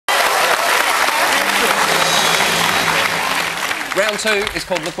Round 2 is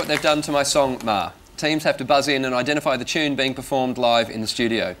called Look What They've Done to My Song, Ma. Teams have to buzz in and identify the tune being performed live in the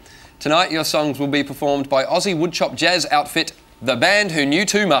studio. Tonight, your songs will be performed by Aussie woodchop jazz outfit, The Band Who Knew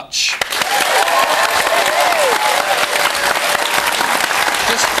Too Much.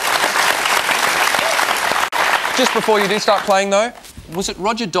 Just before you do start playing, though, was it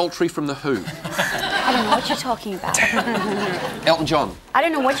Roger Daltrey from The Who? I don't know what you're talking about. Elton John? I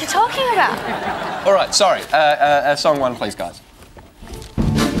don't know what you're talking about. All right, sorry. Song 1, please, guys.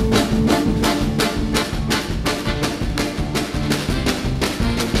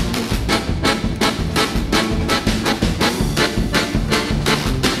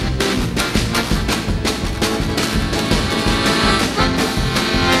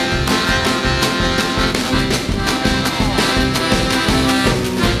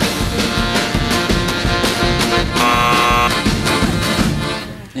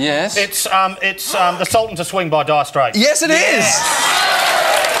 Yes. It's The Sultan to Swing by Dire Straits. Yes, it is!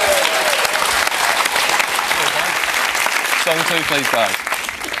 Song 2, please, guys.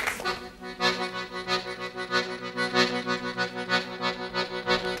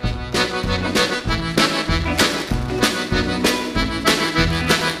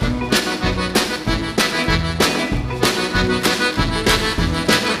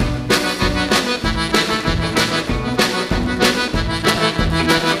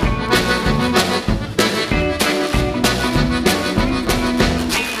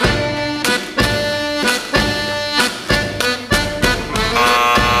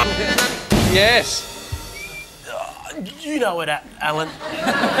 Yes. You know it, Alan.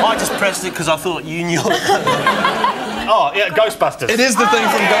 I just pressed it because I thought you knew it. Oh, yeah, Ghostbusters. It is the thing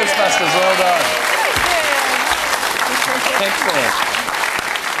from Ghostbusters. Well done. Excellent.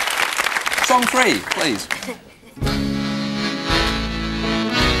 Song 3, please.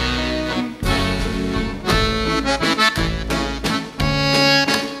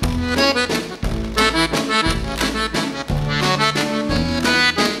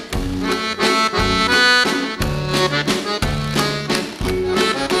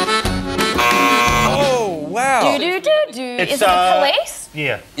 Is it The Police?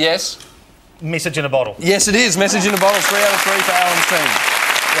 Yeah. Yes. Message in a Bottle. Yes, it is. Message in a Bottle. 3 out of 3 for Alan's team.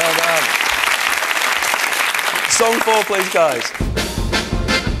 Well done. Song 4, please, guys.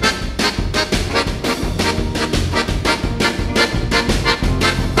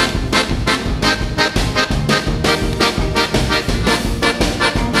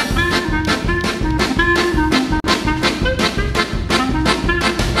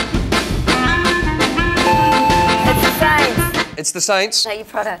 It's the Saints. Know Your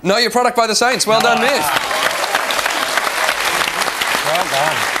Product. Know Your Product by the Saints. Well done, Miss. Well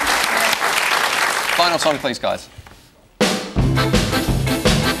done. Final song, please, guys.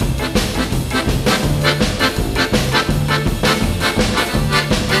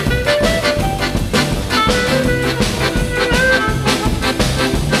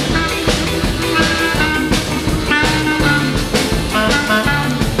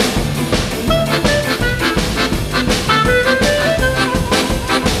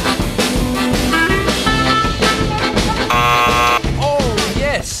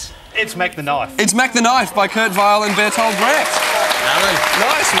 It's Mac the Knife. It's Mac the Knife by Kurt Weill and Bertolt Brecht. Alan.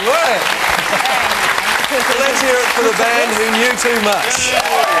 Nice work. Let's hear it for the band who knew too much.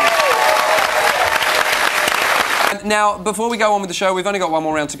 Now, before we go on with the show, we've only got one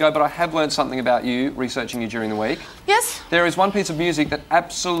more round to go, but I have learned something about you, researching you during the week. Yes? There is one piece of music that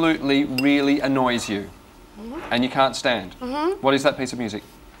absolutely, really annoys you, and you can't stand. What is that piece of music?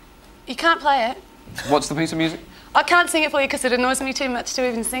 You can't play it. What's the piece of music? I can't sing it for you because it annoys me too much to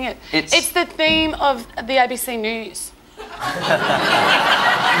even sing it. It's the theme of the ABC News.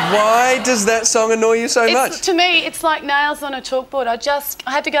 Why does that song annoy you so much? To me, it's like nails on a chalkboard. I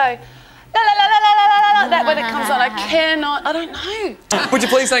have to go, la la la la la la la, that when it comes on. I cannot, I don't know. Would you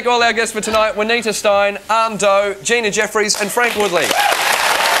please thank all our guests for tonight, Juanita Stein, Arne Doe, Gina Jeffries and Frank Woodley.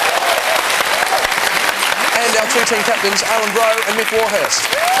 And our 2 team captains, Alan Rowe and Mick Warhurst.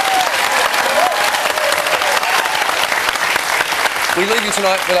 We leave you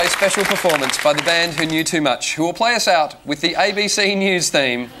tonight with a special performance by the band who knew too much, who will play us out with the ABC News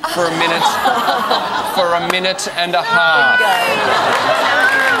theme for a minute, and a half.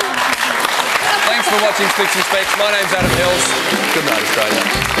 Thanks for watching Spicks and Specs. My name's Adam Hills. Good night,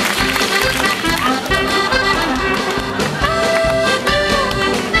 Australia.